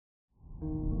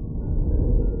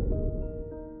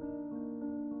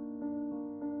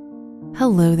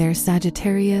Hello there,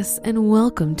 Sagittarius, and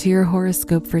welcome to your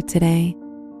horoscope for today,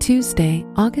 Tuesday,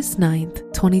 August 9th,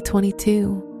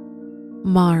 2022.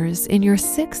 Mars in your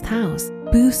 6th house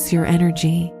boosts your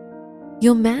energy.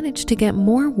 You'll manage to get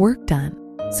more work done,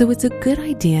 so it's a good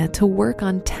idea to work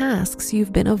on tasks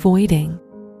you've been avoiding.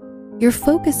 Your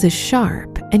focus is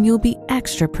sharp and you'll be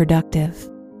extra productive.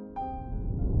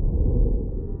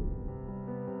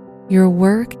 Your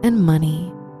work and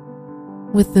money.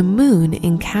 With the moon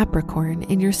in Capricorn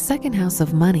in your 2nd house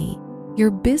of money,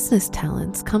 your business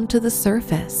talents come to the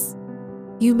surface.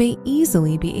 You may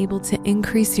easily be able to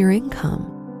increase your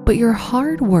income, but your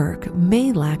hard work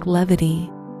may lack levity.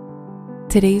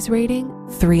 Today's rating,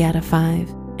 3 out of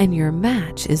 5, and your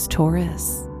match is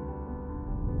Taurus.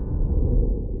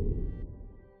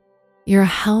 Your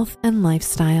health and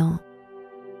lifestyle.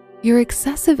 Your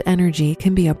excessive energy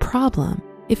can be a problem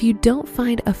if you don't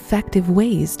find effective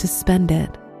ways to spend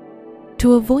it.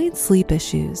 To avoid sleep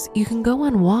issues, you can go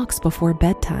on walks before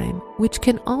bedtime, which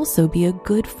can also be a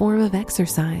good form of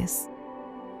exercise.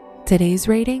 Today's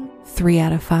rating, 3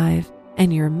 out of 5,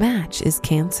 and your match is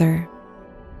Cancer.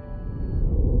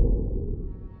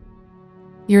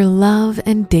 Your love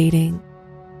and dating.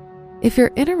 If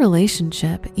you're in a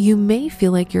relationship, you may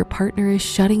feel like your partner is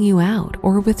shutting you out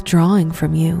or withdrawing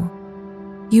from you.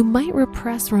 You might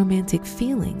repress romantic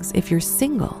feelings if you're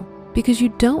single because you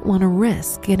don't want to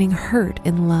risk getting hurt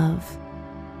in love.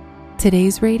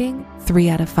 Today's rating, 3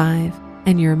 out of 5,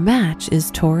 and your match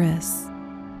is Taurus.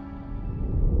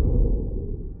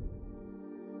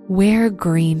 Wear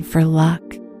green for luck.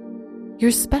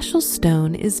 Your special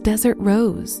stone is desert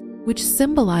rose, which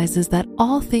symbolizes that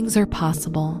all things are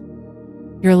possible.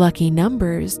 Your lucky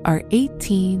numbers are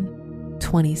 18,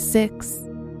 26,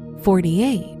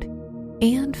 48,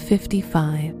 and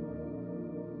 55.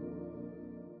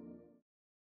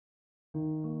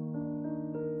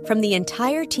 From the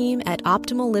entire team at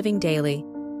Optimal Living Daily,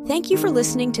 thank you for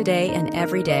listening today and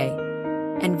every day.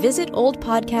 And visit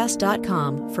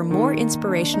oldpodcast.com for more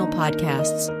inspirational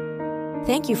podcasts.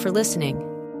 Thank you for listening.